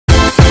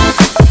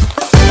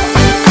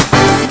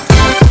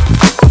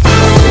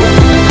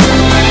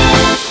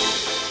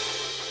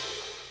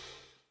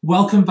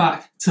Welcome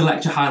back to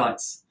Lecture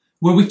Highlights,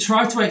 where we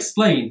try to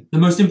explain the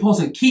most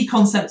important key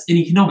concepts in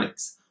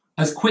economics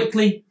as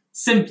quickly,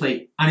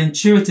 simply, and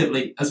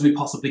intuitively as we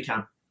possibly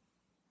can.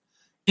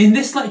 In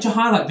this lecture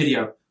highlight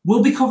video,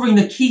 we'll be covering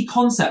the key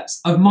concepts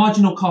of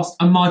marginal cost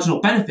and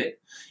marginal benefit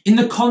in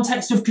the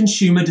context of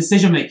consumer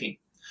decision making.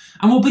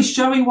 And we'll be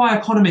showing why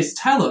economists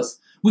tell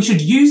us we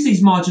should use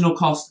these marginal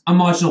cost and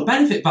marginal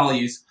benefit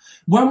values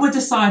when we're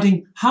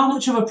deciding how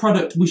much of a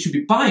product we should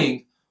be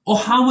buying or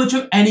how much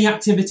of any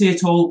activity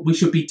at all we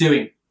should be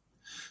doing.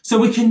 So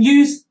we can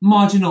use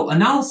marginal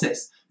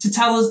analysis to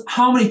tell us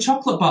how many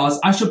chocolate bars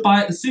I should buy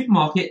at the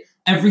supermarket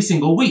every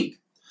single week.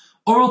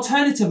 Or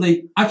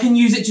alternatively, I can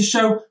use it to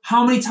show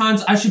how many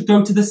times I should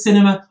go to the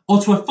cinema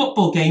or to a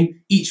football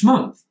game each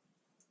month.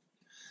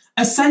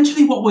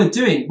 Essentially what we're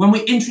doing when we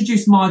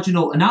introduce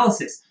marginal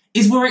analysis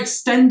is we're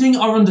extending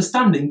our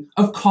understanding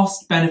of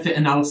cost-benefit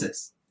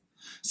analysis.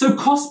 So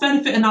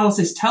cost-benefit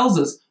analysis tells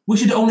us we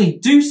should only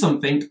do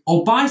something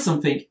or buy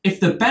something if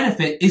the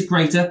benefit is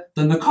greater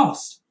than the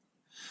cost.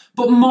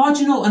 But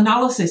marginal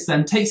analysis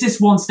then takes this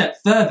one step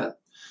further.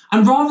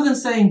 And rather than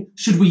saying,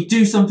 should we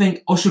do something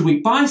or should we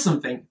buy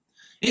something,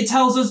 it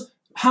tells us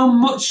how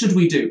much should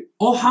we do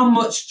or how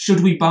much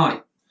should we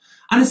buy.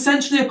 And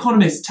essentially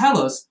economists tell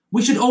us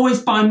we should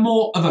always buy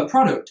more of a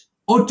product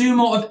or do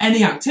more of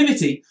any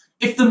activity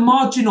if the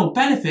marginal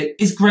benefit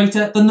is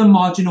greater than the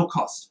marginal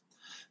cost.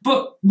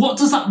 But what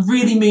does that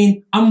really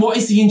mean and what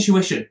is the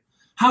intuition?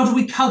 How do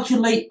we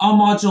calculate our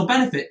marginal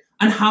benefit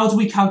and how do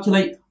we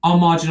calculate our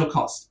marginal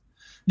cost?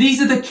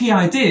 These are the key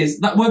ideas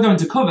that we're going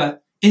to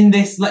cover in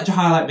this lecture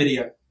highlight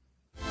video.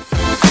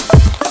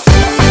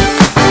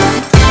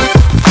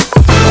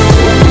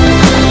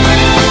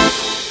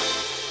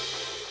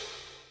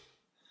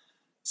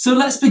 So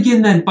let's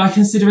begin then by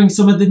considering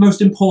some of the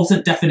most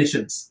important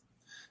definitions.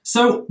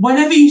 So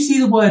whenever you see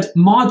the word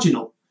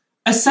marginal,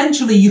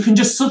 essentially you can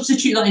just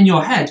substitute that in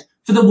your head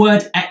for the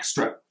word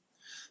extra.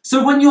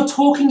 So when you're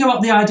talking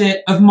about the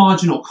idea of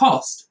marginal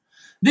cost,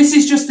 this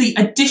is just the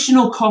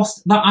additional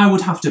cost that I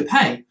would have to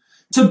pay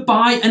to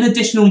buy an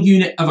additional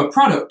unit of a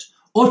product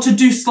or to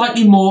do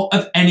slightly more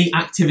of any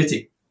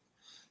activity.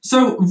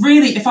 So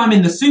really, if I'm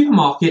in the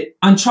supermarket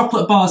and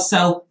chocolate bars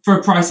sell for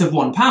a price of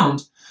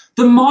 £1,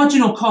 the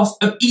marginal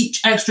cost of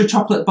each extra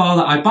chocolate bar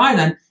that I buy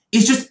then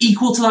is just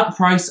equal to that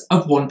price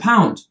of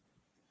 £1.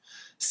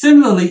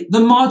 Similarly, the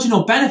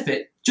marginal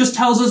benefit just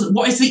tells us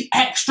what is the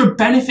extra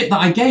benefit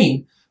that I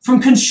gain from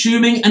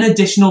consuming an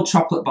additional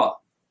chocolate bar.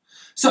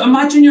 So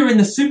imagine you're in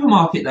the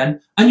supermarket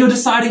then and you're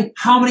deciding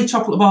how many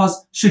chocolate bars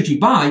should you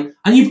buy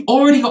and you've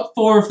already got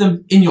 4 of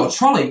them in your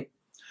trolley.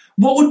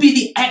 What would be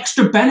the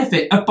extra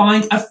benefit of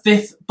buying a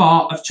 5th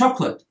bar of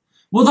chocolate?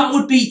 Well, that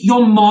would be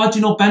your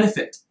marginal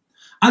benefit.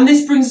 And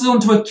this brings us on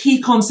to a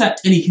key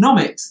concept in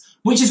economics,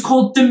 which is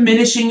called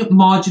diminishing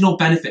marginal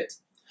benefit.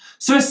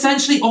 So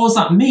essentially all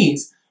that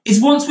means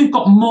is once we've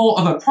got more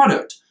of a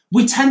product,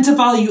 we tend to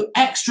value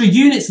extra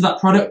units of that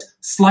product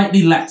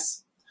slightly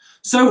less.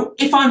 So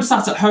if I'm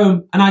sat at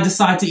home and I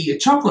decide to eat a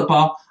chocolate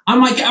bar, I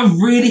might get a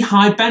really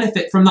high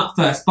benefit from that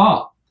first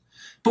bar.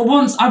 But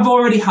once I've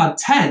already had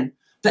 10,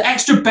 the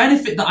extra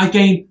benefit that I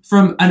gain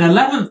from an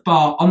 11th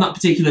bar on that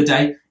particular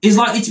day is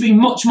likely to be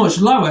much, much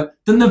lower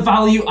than the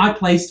value I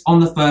placed on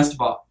the first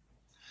bar.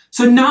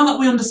 So now that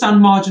we understand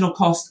marginal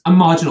cost and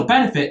marginal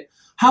benefit,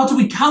 how do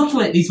we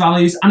calculate these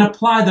values and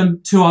apply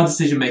them to our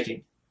decision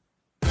making?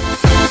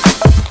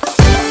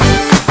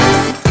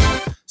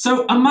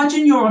 So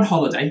imagine you're on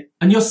holiday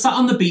and you're sat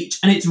on the beach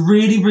and it's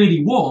really,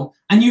 really warm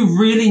and you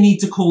really need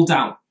to cool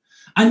down.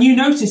 And you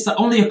notice that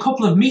only a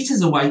couple of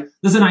meters away,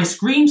 there's an ice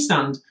cream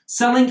stand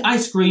selling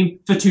ice cream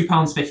for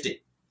 £2.50.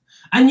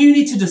 And you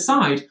need to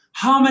decide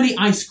how many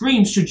ice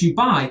creams should you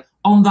buy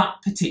on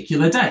that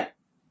particular day.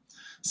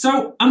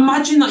 So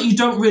imagine that you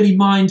don't really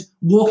mind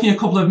walking a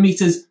couple of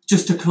meters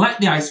just to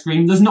collect the ice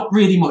cream. There's not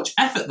really much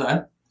effort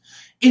there.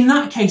 In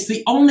that case,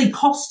 the only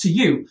cost to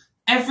you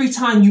every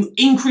time you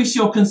increase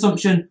your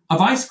consumption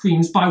of ice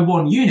creams by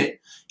 1 unit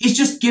is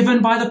just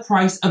given by the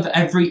price of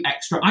every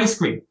extra ice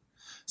cream.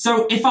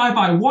 So if I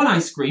buy 1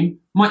 ice cream,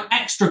 my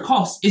extra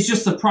cost is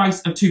just the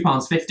price of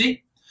 £2.50.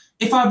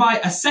 If I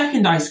buy a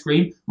second ice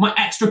cream, my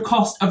extra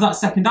cost of that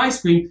second ice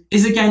cream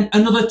is again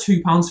another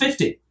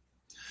 £2.50.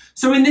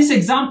 So in this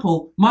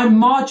example, my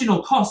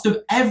marginal cost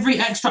of every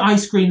extra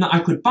ice cream that I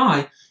could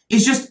buy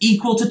is just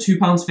equal to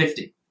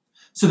 £2.50.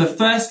 So the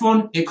first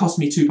one, it cost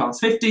me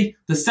 £2.50.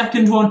 The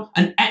second one,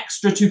 an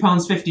extra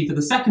 £2.50 for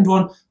the second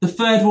one. The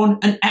third one,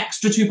 an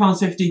extra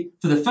 £2.50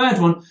 for the third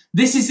one.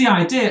 This is the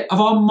idea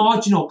of our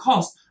marginal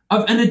cost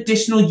of an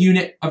additional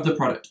unit of the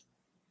product.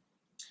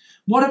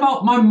 What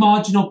about my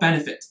marginal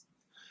benefit?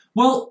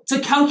 Well, to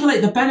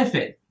calculate the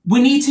benefit,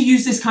 we need to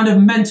use this kind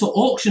of mental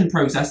auction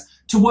process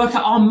to work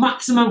out our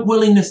maximum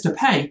willingness to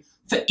pay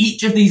for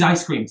each of these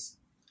ice creams.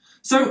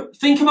 So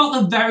think about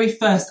the very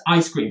first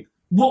ice cream.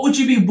 What would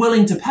you be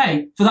willing to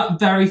pay for that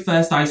very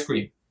first ice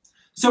cream?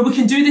 So we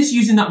can do this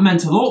using that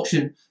mental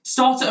auction,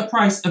 start at a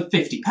price of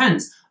 50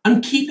 pence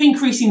and keep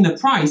increasing the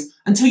price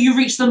until you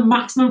reach the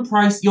maximum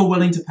price you're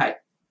willing to pay.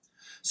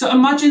 So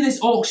imagine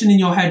this auction in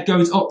your head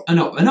goes up and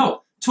up and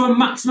up to a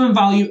maximum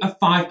value of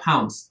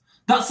 £5.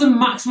 That's the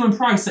maximum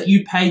price that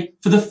you pay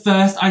for the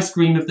first ice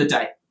cream of the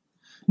day.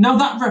 Now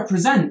that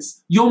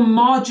represents your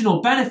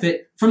marginal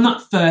benefit from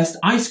that first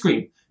ice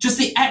cream, just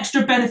the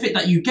extra benefit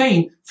that you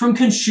gain from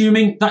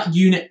consuming that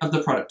unit of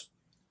the product.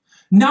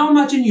 Now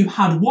imagine you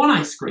had one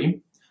ice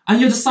cream and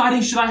you're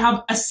deciding, should I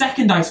have a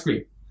second ice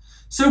cream?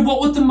 So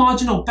what would the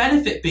marginal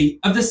benefit be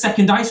of the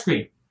second ice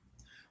cream?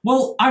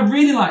 Well, I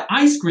really like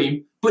ice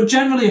cream, but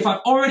generally if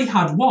I've already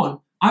had one,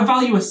 I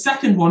value a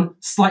second one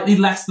slightly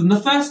less than the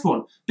first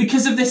one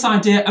because of this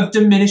idea of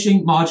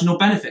diminishing marginal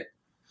benefit.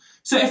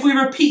 So if we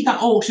repeat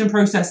that auction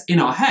process in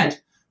our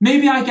head,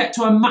 maybe I get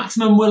to a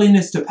maximum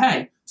willingness to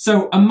pay,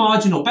 so a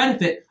marginal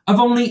benefit of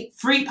only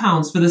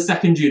 £3 for the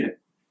second unit.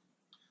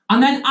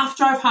 And then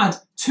after I've had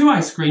two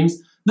ice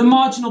creams, the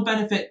marginal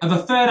benefit of a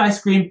third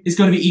ice cream is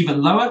going to be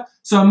even lower.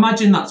 So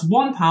imagine that's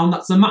 £1,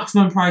 that's the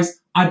maximum price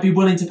I'd be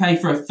willing to pay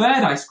for a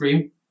third ice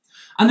cream.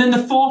 And then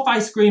the fourth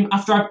ice cream,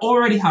 after I've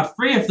already had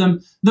three of them,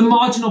 the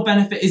marginal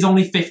benefit is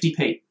only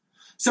 50p.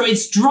 So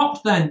it's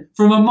dropped then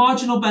from a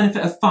marginal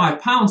benefit of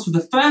 £5 for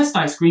the first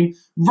ice cream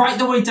right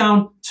the way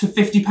down to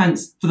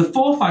 50p for the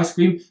fourth ice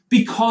cream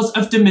because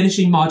of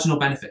diminishing marginal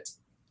benefit.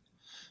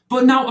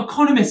 But now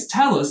economists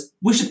tell us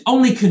we should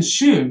only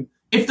consume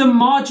if the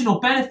marginal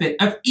benefit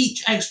of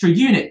each extra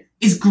unit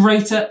is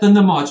greater than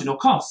the marginal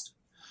cost.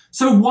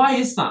 So why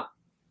is that?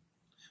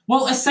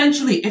 Well,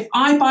 essentially, if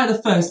I buy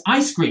the first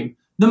ice cream,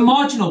 the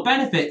marginal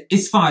benefit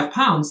is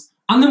 £5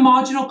 and the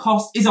marginal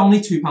cost is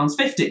only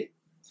 £2.50.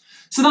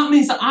 So that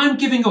means that I'm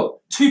giving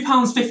up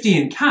 £2.50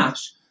 in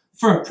cash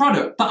for a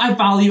product that I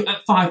value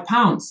at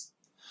 £5.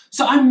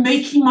 So I'm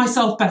making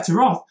myself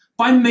better off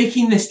by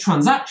making this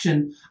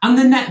transaction, and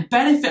the net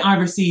benefit I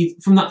receive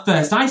from that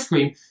first ice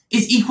cream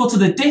is equal to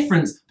the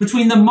difference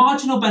between the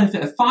marginal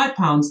benefit of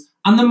 £5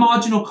 and the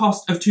marginal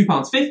cost of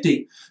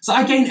 £2.50. So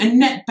I gain a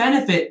net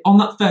benefit on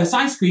that first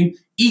ice cream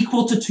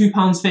equal to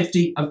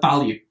 £2.50 of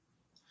value.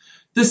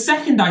 The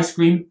second ice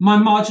cream, my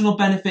marginal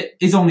benefit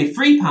is only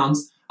 £3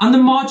 and the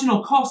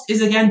marginal cost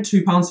is again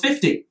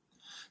 £2.50.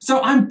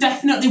 So I'm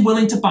definitely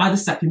willing to buy the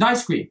second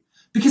ice cream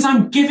because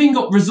I'm giving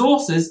up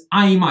resources,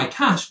 i.e. my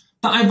cash,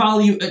 that I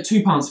value at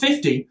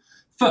 £2.50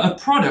 for a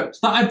product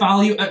that I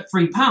value at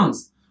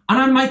 £3. And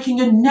I'm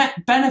making a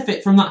net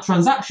benefit from that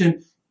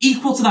transaction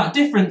equal to that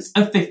difference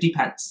of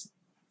 50p.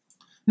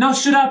 Now,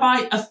 should I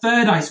buy a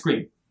third ice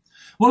cream?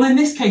 Well, in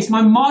this case,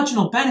 my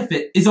marginal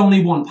benefit is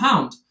only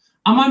 £1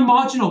 and my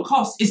marginal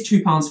cost is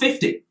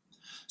 £2.50.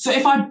 So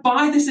if I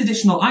buy this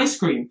additional ice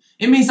cream,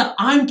 it means that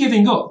I'm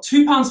giving up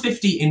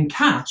 £2.50 in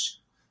cash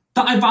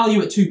that I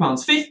value at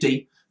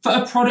 £2.50 for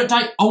a product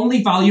I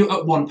only value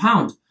at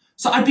 £1.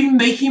 So I'd be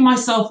making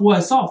myself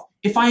worse off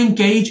if I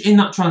engage in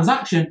that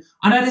transaction,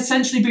 and I'd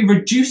essentially be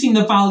reducing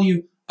the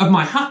value of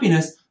my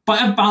happiness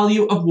by a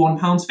value of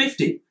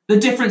 £1.50, the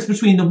difference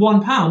between the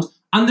 £1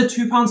 and the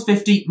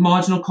 £2.50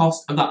 marginal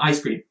cost of that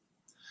ice cream.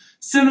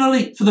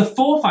 Similarly, for the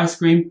fourth ice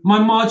cream, my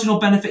marginal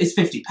benefit is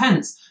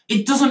 50p.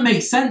 It doesn't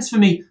make sense for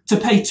me to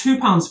pay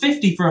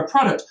 £2.50 for a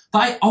product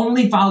that I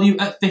only value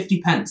at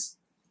 50p.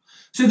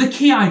 So the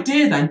key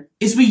idea then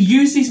is we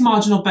use these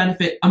marginal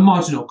benefit and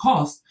marginal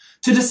cost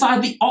to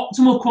decide the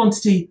optimal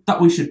quantity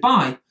that we should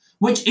buy,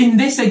 which in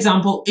this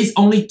example is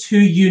only 2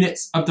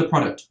 units of the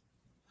product.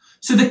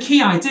 So the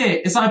key idea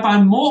is I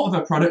buy more of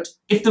a product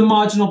if the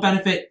marginal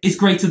benefit is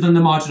greater than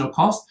the marginal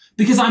cost,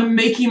 because I'm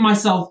making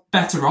myself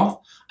better off.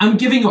 I'm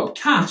giving up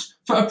cash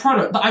for a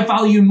product that I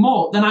value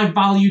more than I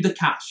value the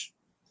cash.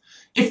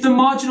 If the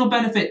marginal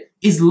benefit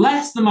is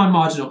less than my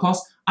marginal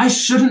cost, I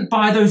shouldn't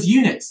buy those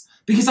units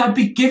because I'd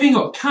be giving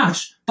up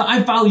cash that I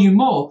value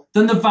more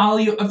than the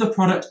value of the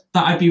product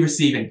that I'd be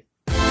receiving.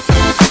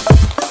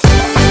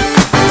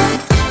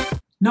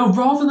 Now,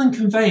 rather than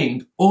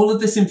conveying all of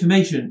this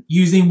information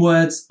using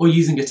words or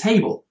using a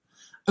table,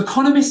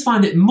 economists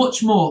find it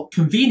much more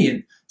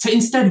convenient to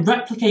instead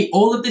replicate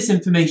all of this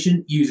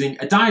information using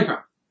a diagram.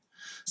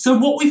 So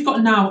what we've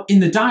got now in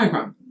the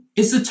diagram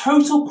is the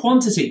total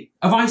quantity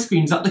of ice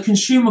creams that the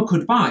consumer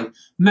could buy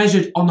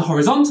measured on the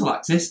horizontal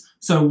axis,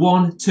 so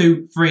 1,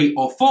 2, 3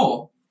 or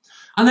 4.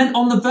 And then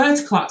on the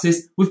vertical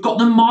axis, we've got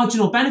the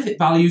marginal benefit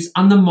values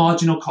and the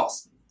marginal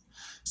cost.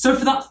 So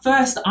for that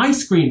first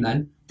ice cream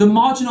then, the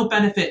marginal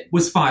benefit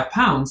was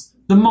 £5,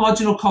 the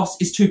marginal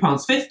cost is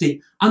 £2.50,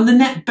 and the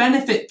net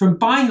benefit from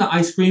buying that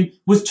ice cream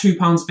was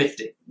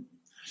 £2.50.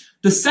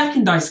 The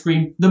second ice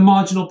cream, the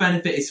marginal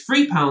benefit is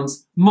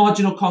 £3,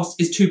 marginal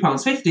cost is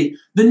 £2.50.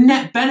 The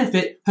net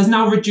benefit has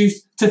now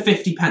reduced to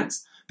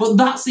 50p. But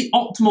that's the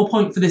optimal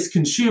point for this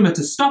consumer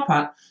to stop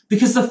at,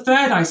 because the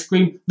third ice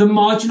cream, the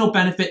marginal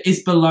benefit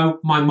is below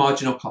my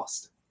marginal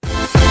cost.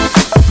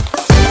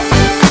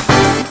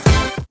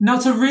 Now,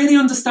 to really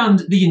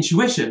understand the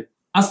intuition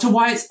as to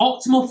why it's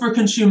optimal for a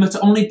consumer to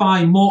only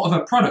buy more of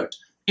a product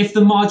if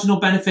the marginal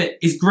benefit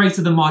is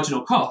greater than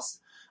marginal cost,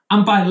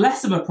 and buy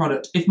less of a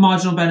product if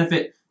marginal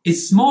benefit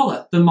is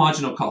smaller than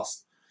marginal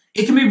cost,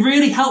 it can be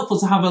really helpful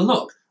to have a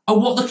look at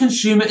what the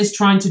consumer is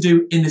trying to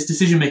do in this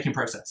decision-making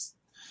process.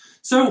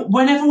 So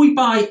whenever we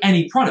buy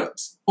any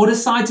products or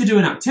decide to do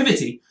an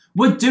activity,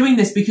 we're doing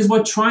this because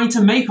we're trying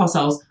to make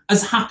ourselves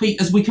as happy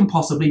as we can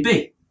possibly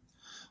be.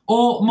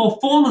 Or more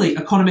formally,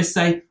 economists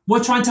say,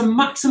 we're trying to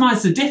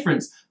maximize the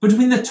difference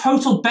between the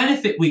total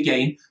benefit we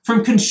gain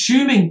from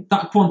consuming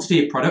that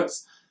quantity of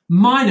products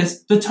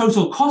minus the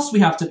total cost we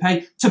have to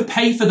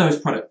pay for those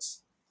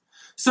products.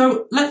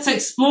 So let's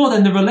explore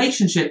then the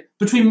relationship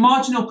between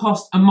marginal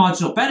cost and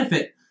marginal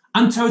benefit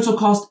and total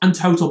cost and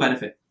total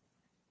benefit.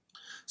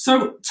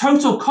 So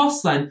total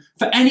cost then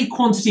for any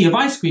quantity of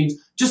ice creams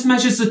just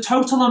measures the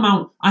total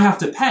amount I have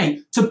to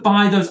pay to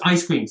buy those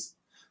ice creams.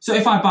 So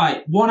if I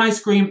buy one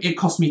ice cream, it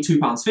costs me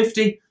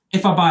 £2.50.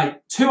 If I buy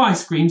 2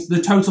 ice creams,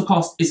 the total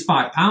cost is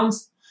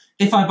 £5.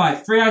 If I buy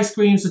 3 ice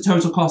creams, the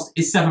total cost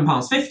is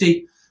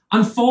 £7.50.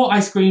 And 4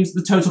 ice creams,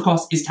 the total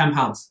cost is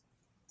 £10.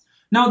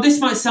 Now this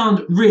might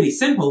sound really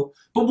simple,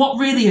 but what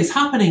really is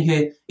happening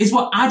here is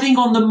we're adding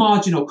on the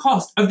marginal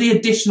cost of the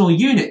additional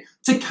unit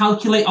to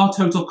calculate our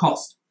total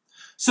cost.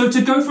 So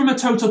to go from a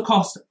total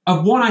cost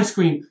of 1 ice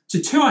cream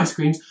to 2 ice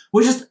creams,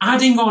 we're just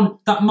adding on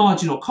that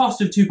marginal cost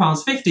of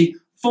 £2.50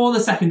 for the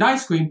second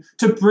ice cream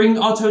to bring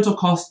our total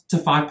cost to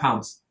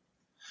 £5.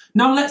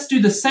 Now let's do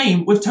the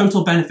same with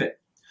total benefit.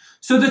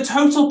 So the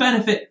total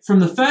benefit from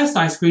the first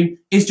ice cream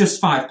is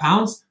just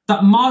 £5,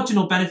 that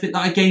marginal benefit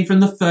that I gained from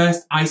the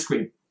first ice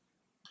cream.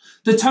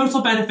 The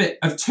total benefit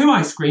of 2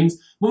 ice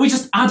creams, well, we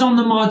just add on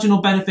the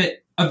marginal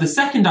benefit of the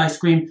second ice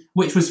cream,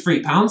 which was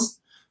 £3.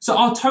 So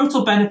our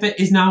total benefit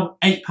is now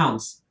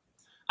 £8.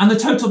 And the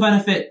total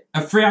benefit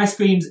of 3 ice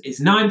creams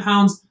is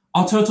 £9.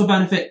 Our total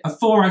benefit of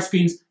 4 ice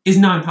creams is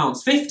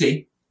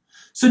 £9.50.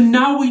 So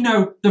now we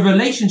know the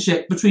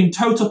relationship between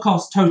total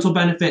cost, total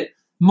benefit,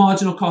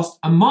 marginal cost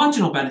and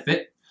marginal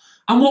benefit.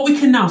 And what we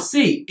can now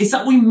see is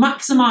that we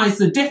maximize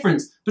the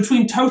difference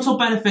between total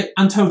benefit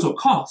and total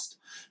cost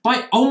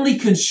by only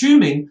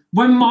consuming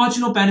when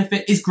marginal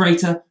benefit is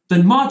greater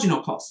than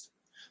marginal cost.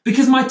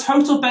 Because my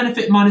total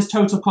benefit minus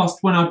total cost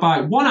when I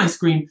buy 1 ice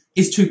cream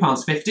is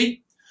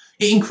 £2.50.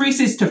 It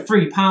increases to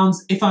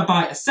 £3 if I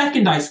buy a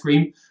second ice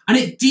cream, and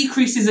it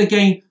decreases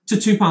again to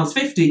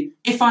 £2.50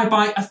 if I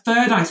buy a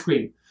third ice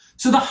cream.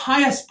 So the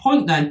highest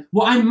point then,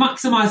 where I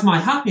maximise my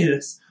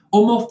happiness,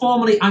 or more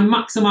formally, I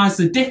maximise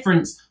the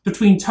difference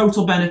between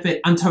total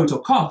benefit and total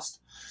cost,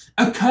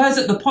 occurs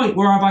at the point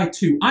where I buy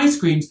 2 ice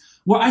creams,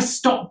 where I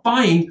stop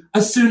buying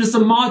as soon as the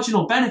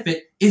marginal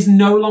benefit is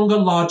no longer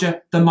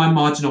larger than my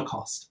marginal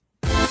cost.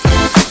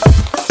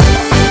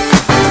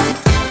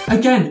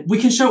 Again, we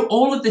can show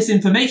all of this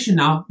information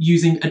now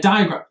using a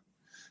diagram.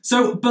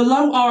 So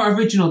below our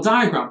original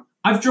diagram,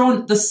 I've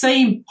drawn the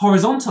same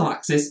horizontal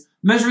axis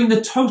measuring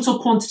the total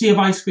quantity of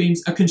ice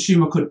creams a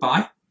consumer could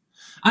buy.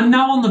 And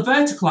now on the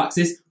vertical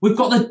axis, we've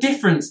got the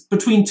difference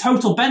between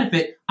total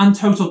benefit and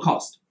total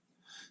cost.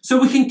 So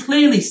we can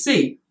clearly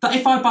see that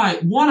if I buy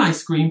 1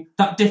 ice cream,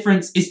 that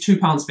difference is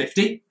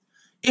 £2.50.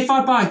 If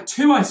I buy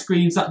 2 ice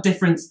creams, that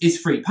difference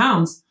is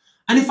 £3.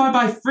 And if I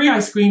buy 3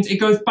 ice creams, it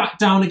goes back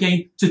down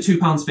again to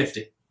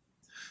 £2.50.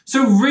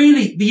 So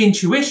really, the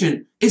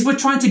intuition is we're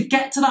trying to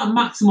get to that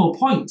maximal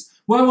point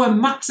where we're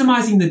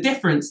maximising the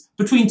difference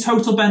between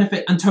total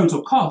benefit and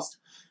total cost.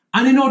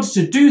 And in order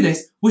to do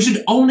this, we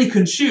should only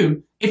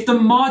consume if the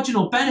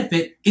marginal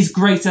benefit is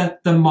greater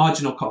than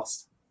marginal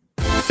cost.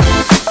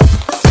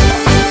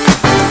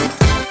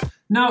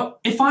 Now,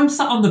 if I'm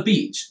sat on the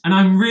beach and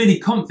I'm really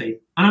comfy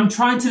and I'm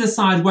trying to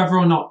decide whether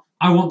or not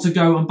I want to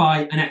go and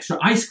buy an extra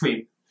ice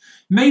cream,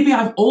 maybe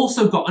I've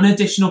also got an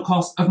additional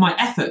cost of my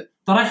effort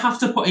that I have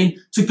to put in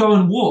to go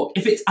and walk.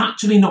 If it's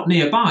actually not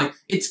nearby,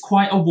 it's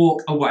quite a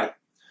walk away.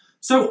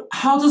 So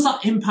how does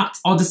that impact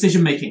our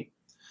decision making?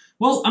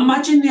 Well,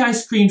 imagine the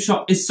ice cream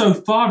shop is so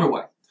far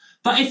away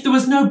that if there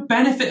was no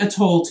benefit at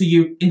all to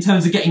you in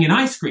terms of getting an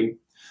ice cream,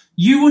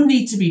 you would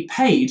need to be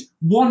paid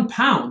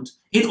 £1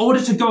 in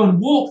order to go and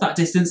walk that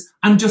distance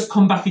and just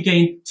come back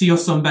again to your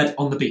sunbed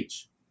on the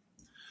beach.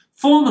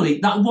 Formally,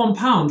 that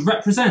 £1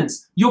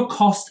 represents your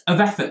cost of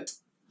effort.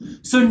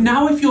 So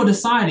now if you're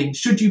deciding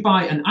should you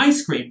buy an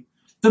ice cream,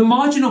 the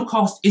marginal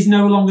cost is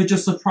no longer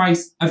just the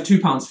price of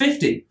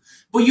 £2.50,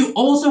 but you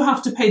also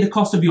have to pay the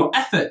cost of your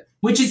effort,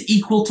 which is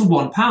equal to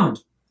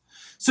 £1.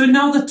 So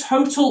now the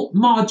total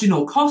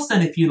marginal cost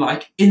then, if you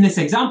like, in this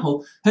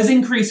example, has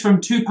increased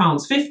from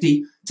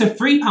 £2.50 to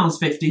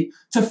 £3.50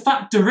 to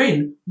factor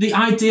in the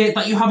idea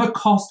that you have a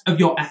cost of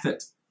your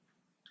effort.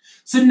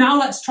 So now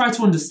let's try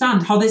to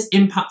understand how this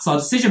impacts our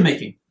decision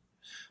making.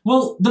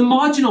 Well, the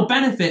marginal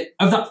benefit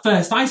of that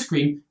first ice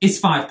cream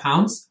is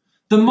 £5.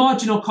 The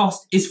marginal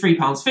cost is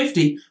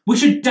 £3.50. We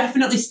should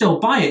definitely still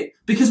buy it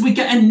because we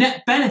get a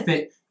net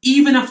benefit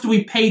even after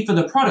we paid for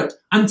the product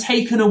and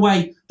taken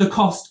away the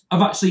cost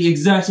of actually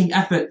exerting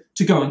effort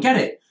to go and get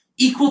it,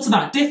 equal to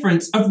that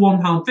difference of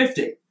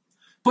 £1.50.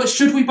 But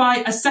should we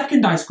buy a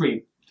second ice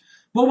cream?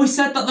 Well, we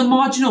said that the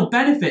marginal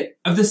benefit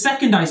of the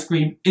second ice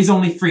cream is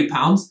only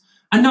 £3,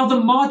 and now the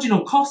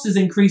marginal cost has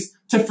increased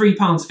to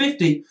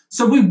 £3.50,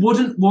 so we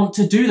wouldn't want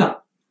to do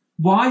that.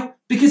 Why?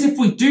 Because if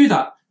we do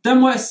that,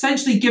 then we're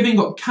essentially giving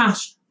up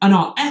cash and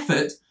our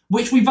effort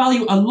which we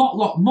value a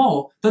lot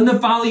more than the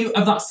value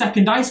of that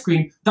second ice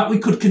cream that we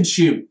could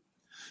consume.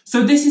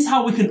 So this is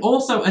how we can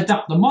also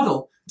adapt the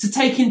model to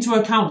take into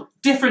account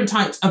different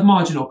types of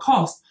marginal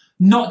cost,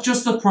 not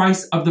just the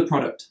price of the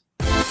product.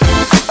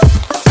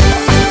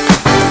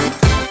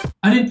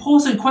 An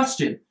important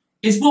question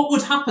is what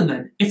would happen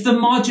then if the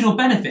marginal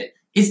benefit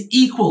is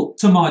equal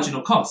to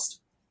marginal cost?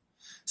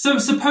 So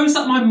suppose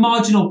that my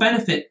marginal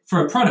benefit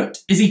for a product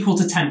is equal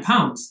to £10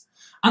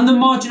 and the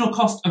marginal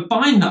cost of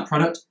buying that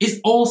product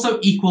is also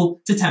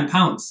equal to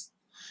 £10.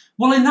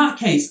 Well, in that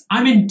case,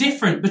 I'm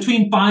indifferent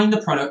between buying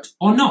the product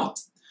or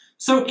not.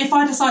 So if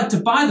I decide to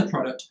buy the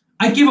product,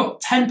 I give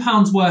up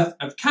 £10 worth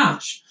of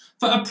cash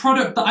for a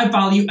product that I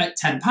value at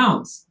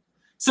 £10.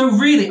 So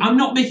really, I'm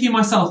not making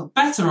myself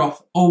better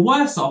off or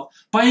worse off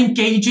by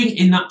engaging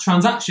in that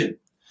transaction.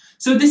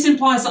 So this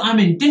implies that I'm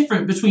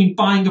indifferent between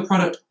buying a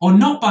product or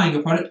not buying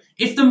a product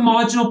if the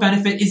marginal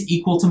benefit is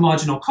equal to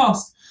marginal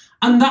cost.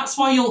 And that's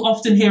why you'll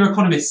often hear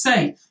economists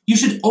say you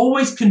should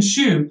always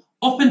consume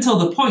up until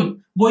the point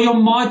where your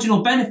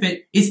marginal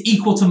benefit is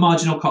equal to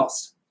marginal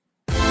cost.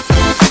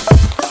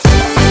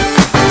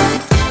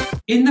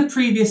 In the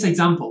previous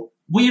example,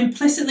 we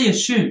implicitly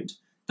assumed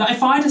that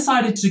if I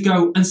decided to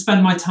go and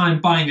spend my time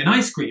buying an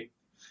ice cream,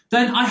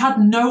 then I had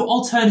no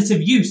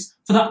alternative use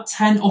for that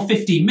 10 or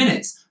 15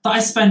 minutes that I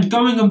spend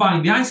going and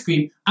buying the ice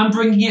cream and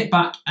bringing it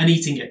back and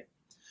eating it.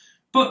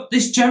 But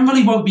this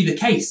generally won't be the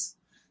case.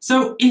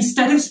 So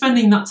instead of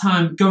spending that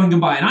time going and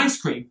buying ice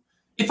cream,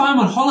 if I'm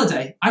on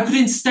holiday, I could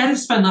instead have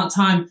spent that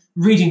time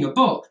reading a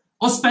book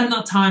or spent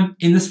that time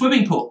in the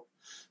swimming pool.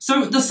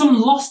 So there's some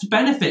lost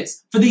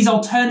benefits for these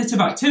alternative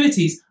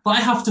activities that I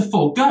have to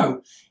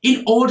forego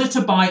in order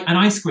to buy an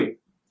ice cream.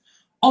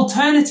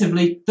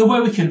 Alternatively, the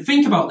way we can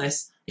think about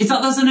this is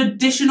that there's an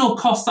additional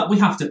cost that we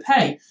have to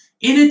pay.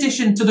 In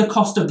addition to the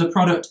cost of the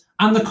product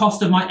and the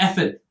cost of my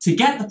effort to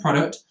get the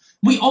product,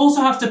 we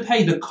also have to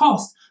pay the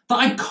cost that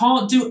I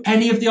can't do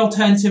any of the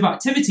alternative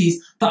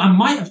activities that I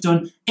might have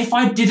done if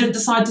I didn't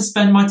decide to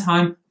spend my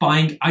time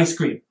buying ice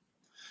cream.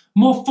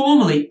 More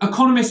formally,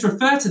 economists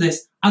refer to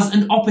this as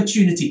an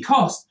opportunity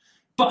cost.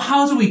 But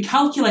how do we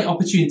calculate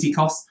opportunity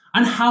costs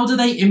and how do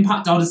they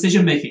impact our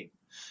decision making?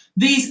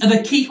 These are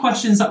the key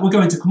questions that we're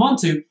going to come on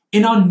to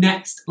in our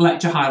next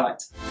lecture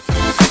highlight.